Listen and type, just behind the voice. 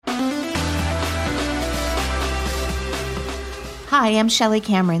Hi, I'm Shelley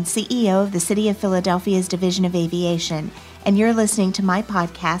Cameron, CEO of the City of Philadelphia's Division of Aviation, and you're listening to my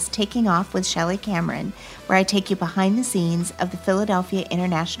podcast, Taking Off with Shelley Cameron, where I take you behind the scenes of the Philadelphia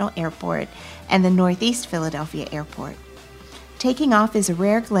International Airport and the Northeast Philadelphia Airport. Taking Off is a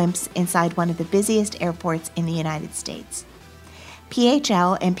rare glimpse inside one of the busiest airports in the United States.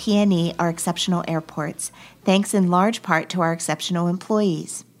 PHL and PNE are exceptional airports, thanks in large part to our exceptional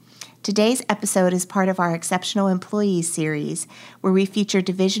employees. Today's episode is part of our Exceptional Employees series, where we feature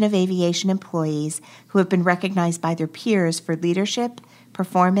Division of Aviation employees who have been recognized by their peers for leadership,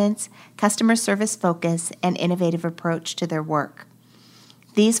 performance, customer service focus, and innovative approach to their work.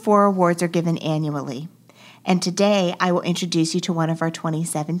 These 4 awards are given annually, and today I will introduce you to one of our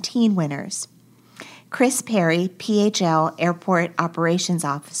 2017 winners. Chris Perry, PHL Airport Operations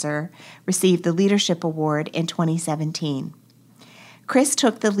Officer, received the Leadership Award in 2017. Chris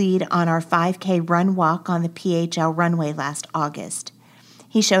took the lead on our 5K run walk on the PHL runway last August.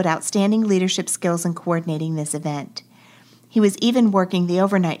 He showed outstanding leadership skills in coordinating this event. He was even working the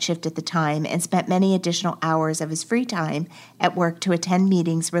overnight shift at the time and spent many additional hours of his free time at work to attend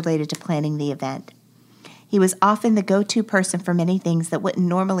meetings related to planning the event. He was often the go-to person for many things that wouldn't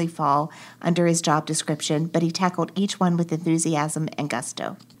normally fall under his job description, but he tackled each one with enthusiasm and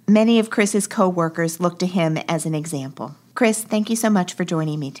gusto. Many of Chris's co-workers looked to him as an example. Chris, thank you so much for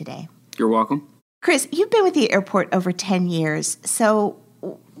joining me today. You're welcome. Chris, you've been with the airport over 10 years, so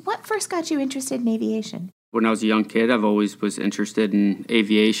what first got you interested in aviation? When I was a young kid, I've always was interested in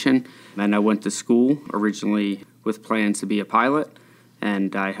aviation, and I went to school originally with plans to be a pilot,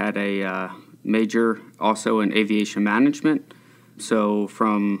 and I had a major also in aviation management. So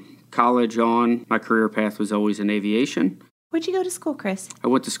from college on, my career path was always in aviation. Where'd you go to school, Chris? I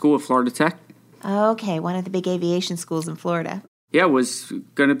went to school at Florida Tech. Okay, one of the big aviation schools in Florida. Yeah, I was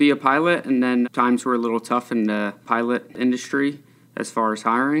going to be a pilot, and then times were a little tough in the pilot industry as far as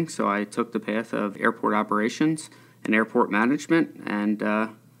hiring, so I took the path of airport operations and airport management, and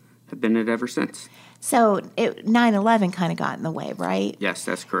have been it ever since. So 9/11 kind of got in the way, right? Yes,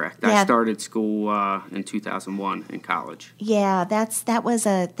 that's correct. Yeah. I started school in 2001 in college. Yeah, that was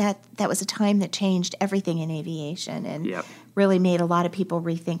a time that changed everything in aviation, and Yep. really made a lot of people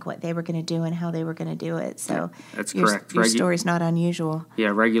rethink what they were going to do and how they were going to do it. So That's your, correct. Your story's not unusual. Yeah,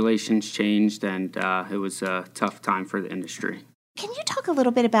 regulations changed, and it was a tough time for the industry. Can you talk a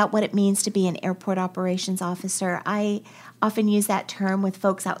little bit about what it means to be an airport operations officer? I often use that term with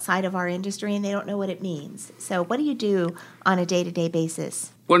folks outside of our industry, and they don't know what it means. So what do you do on a day-to-day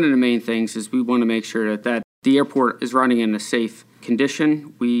basis? One of the main things is we want to make sure that the airport is running in a safe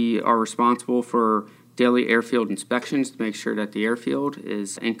condition. We are responsible for daily airfield inspections to make sure that the airfield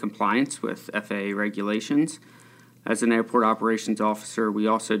is in compliance with FAA regulations. As an airport operations officer, we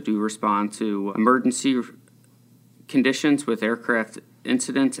also do respond to emergency conditions with aircraft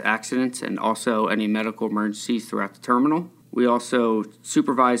incidents, accidents, and also any medical emergencies throughout the terminal. We also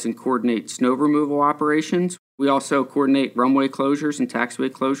supervise and coordinate snow removal operations. We also coordinate runway closures and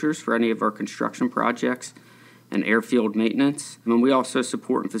taxiway closures for any of our construction projects and airfield maintenance. And we also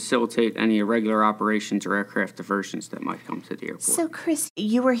support and facilitate any irregular operations or aircraft diversions that might come to the airport. So, Chris,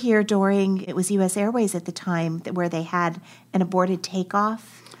 you were here during, it was U.S. Airways at the time, where they had an aborted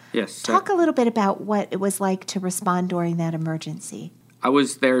takeoff. Yes. Talk a little bit about what it was like to respond during that emergency. I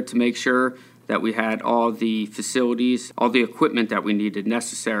was there to make sure that we had all the facilities, all the equipment that we needed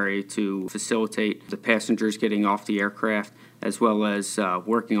necessary to facilitate the passengers getting off the aircraft, as well as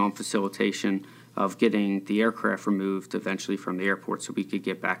working on facilitation of getting the aircraft removed eventually from the airport so we could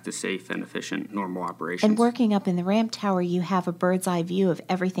get back to safe and efficient normal operations. And working up in the ramp tower, you have a bird's eye view of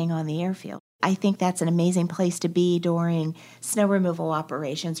everything on the airfield. I think that's an amazing place to be during snow removal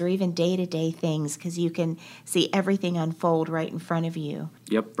operations or even day-to-day things, because you can see everything unfold right in front of you.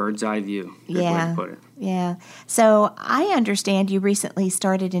 Yep, bird's eye view. Good way to put it. Yeah. So I understand you recently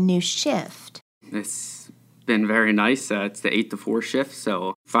started a new shift. It's been very nice. It's the 8 to 4 shift,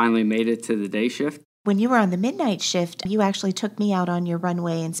 so finally made it to the day shift. When you were on the midnight shift, you actually took me out on your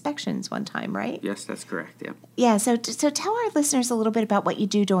runway inspections one time, right? Yes, that's correct, yeah. Yeah, so tell our listeners a little bit about what you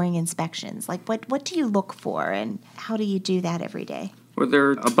do during inspections. Like, what do you look for, and how do you do that every day? Well, there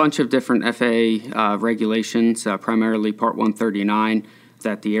are a bunch of different FAA regulations, primarily Part 139,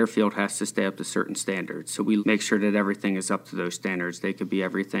 that the airfield has to stay up to certain standards. So we make sure that everything is up to those standards. They could be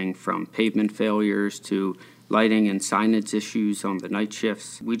everything from pavement failures to lighting and signage issues on the night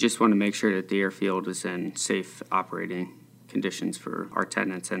shifts. We just want to make sure that the airfield is in safe operating conditions for our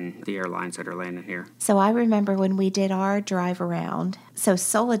tenants and the airlines that are landing here. So I remember when we did our drive around, so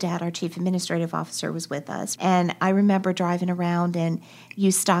Soledad, our chief administrative officer, was with us, and I remember driving around and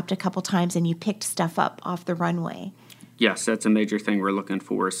you stopped a couple times and you picked stuff up off the runway. Yes, that's a major thing we're looking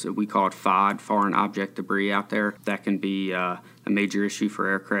for. So we call it FOD, foreign object debris out there. That can be a major issue for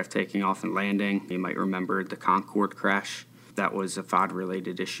aircraft taking off and landing. You might remember the Concorde crash. That was a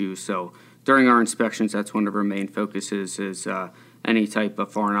FOD-related issue. So during our inspections, that's one of our main focuses is any type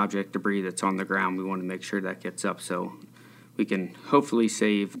of foreign object debris that's on the ground. We want to make sure that gets up so we can hopefully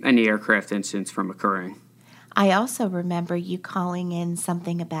save any aircraft incidents from occurring. I also remember you calling in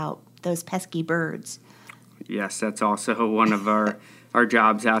something about those pesky birds. Yes, that's also one of our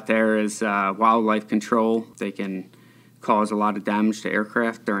jobs out there is wildlife control. They can cause a lot of damage to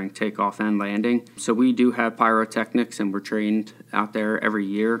aircraft during takeoff and landing. So we do have pyrotechnics, and we're trained out there every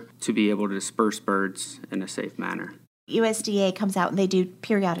year to be able to disperse birds in a safe manner. USDA comes out and they do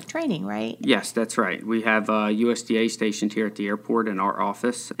periodic training, right? Yes, that's right. We have USDA stationed here at the airport in our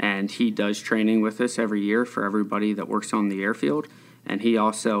office, and he does training with us every year for everybody that works on the airfield. And he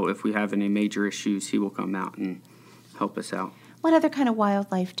also, if we have any major issues, he will come out and help us out. What other kind of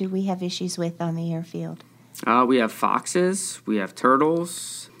wildlife do we have issues with on the airfield? We have foxes, we have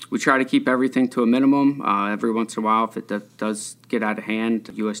turtles. We try to keep everything to a minimum. Every once in a while, if it does get out of hand,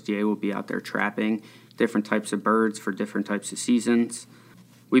 USDA will be out there trapping different types of birds for different types of seasons.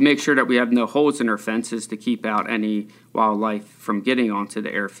 We make sure that we have no holes in our fences to keep out any wildlife from getting onto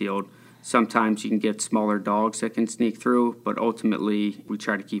the airfield. Sometimes you can get smaller dogs that can sneak through, but ultimately we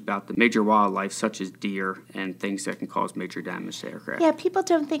try to keep out the major wildlife such as deer and things that can cause major damage to aircraft. Yeah, people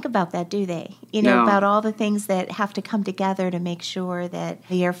don't think about that, do they? You know, No. about all the things that have to come together to make sure that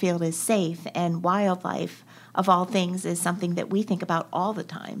the airfield is safe, and wildlife, of all things, is something that we think about all the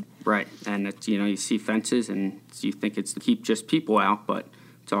time. Right, and it's, you see fences and you think it's to keep just people out, but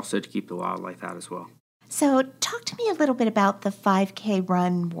it's also to keep the wildlife out as well. So talk to me a little bit about the 5K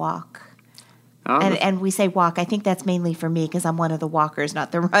run walk. Uh, And we say walk. I think that's mainly for me because I'm one of the walkers,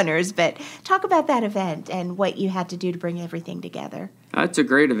 not the runners. But talk about that event and what you had to do to bring everything together. It's a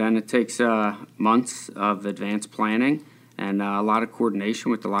great event. It takes months of advanced planning and a lot of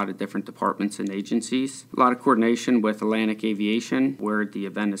coordination with a lot of different departments and agencies. A lot of coordination with Atlantic Aviation, where the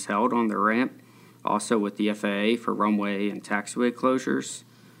event is held on the ramp. Also with the FAA for runway and taxiway closures.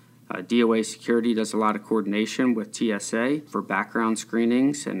 DOA Security does a lot of coordination with TSA for background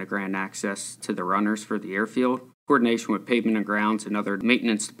screenings and to grant access to the runners for the airfield. Coordination with pavement and grounds and other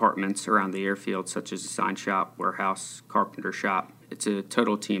maintenance departments around the airfield, such as the sign shop, warehouse, carpenter shop. It's a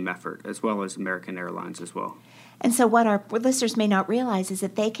total team effort, as well as American Airlines as well. And so what our listeners may not realize is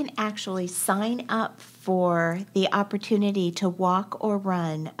that they can actually sign up for the opportunity to walk or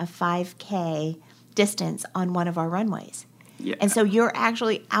run a 5K distance on one of our runways. Yeah. And so you're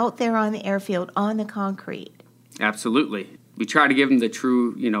actually out there on the airfield on the concrete. Absolutely. We try to give them the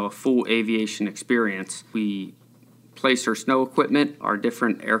true, a full aviation experience. We place our snow equipment, our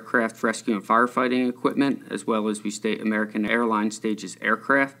different aircraft rescue and firefighting equipment, as well as we state American Airlines stages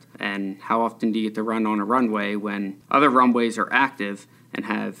aircraft. And how often do you get to run on a runway when other runways are active and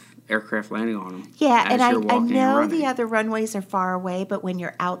have aircraft landing on them? Yeah, as and I you're walking and know running? the other runways are far away, but when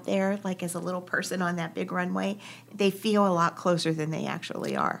you're out there, like as a little person on that big runway, they feel a lot closer than they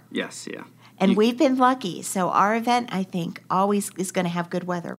actually are. Yes, yeah. And we've been lucky. So our event, I think, always is going to have good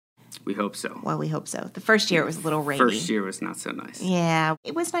weather. We hope so. Well, we hope so. The first year it was a little rainy. First year was not so nice. Yeah,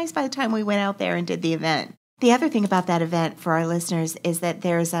 it was nice by the time we went out there and did the event. The other thing about that event for our listeners is that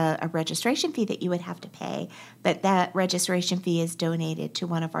there's a registration fee that you would have to pay, but that registration fee is donated to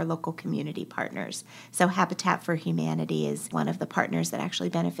one of our local community partners. So Habitat for Humanity is one of the partners that actually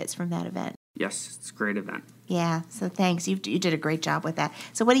benefits from that event. Yes, it's a great event. Yeah, so thanks. You did a great job with that.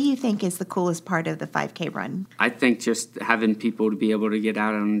 So what do you think is the coolest part of the 5K run? I think just having people to be able to get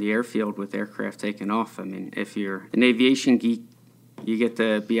out on the airfield with aircraft taking off. I mean, if you're an aviation geek, you get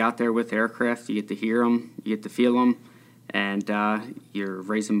to be out there with aircraft, you get to hear them, you get to feel them, and you're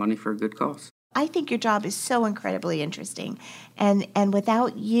raising money for a good cause. I think your job is so incredibly interesting. And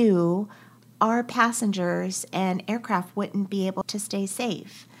without you, our passengers and aircraft wouldn't be able to stay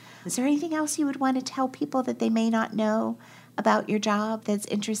safe. Is there anything else you would want to tell people that they may not know about your job that's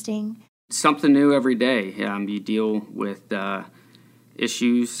interesting? Something new every day. You deal with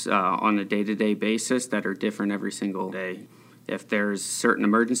issues on a day-to-day basis that are different every single day. If there's certain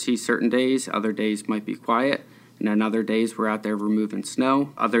emergencies certain days, other days might be quiet. And then other days we're out there removing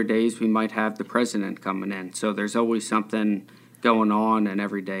snow. Other days we might have the president coming in. So there's always something going on, and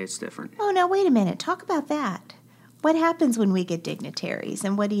every day it's different. Oh, now wait a minute. Talk about that. What happens when we get dignitaries,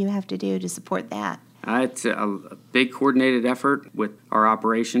 and what do you have to do to support that? It's a big coordinated effort with our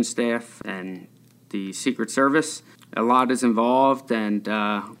operations staff and the Secret Service. A lot is involved, and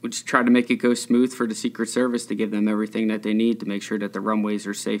we just try to make it go smooth for the Secret Service to give them everything that they need to make sure that the runways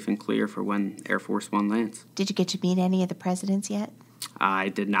are safe and clear for when Air Force One lands. Did you get to meet any of the presidents yet? I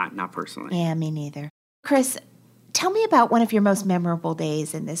did not personally. Yeah, me neither. Chris, tell me about one of your most memorable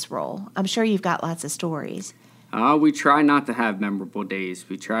days in this role. I'm sure you've got lots of stories. We try not to have memorable days.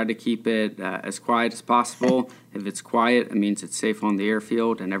 We try to keep it as quiet as possible. If it's quiet, it means it's safe on the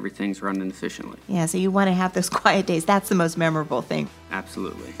airfield and everything's running efficiently. Yeah, so you want to have those quiet days. That's the most memorable thing.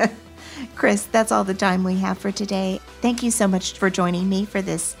 Absolutely. Chris, that's all the time we have for today. Thank you so much for joining me for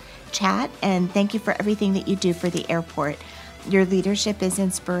this chat, and thank you for everything that you do for the airport. Your leadership is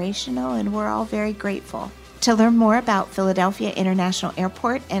inspirational, and we're all very grateful. To learn more about Philadelphia International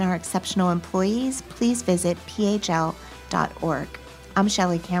Airport and our exceptional employees, please visit phl.org. I'm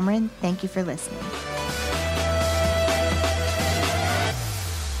Shelley Cameron. Thank you for listening.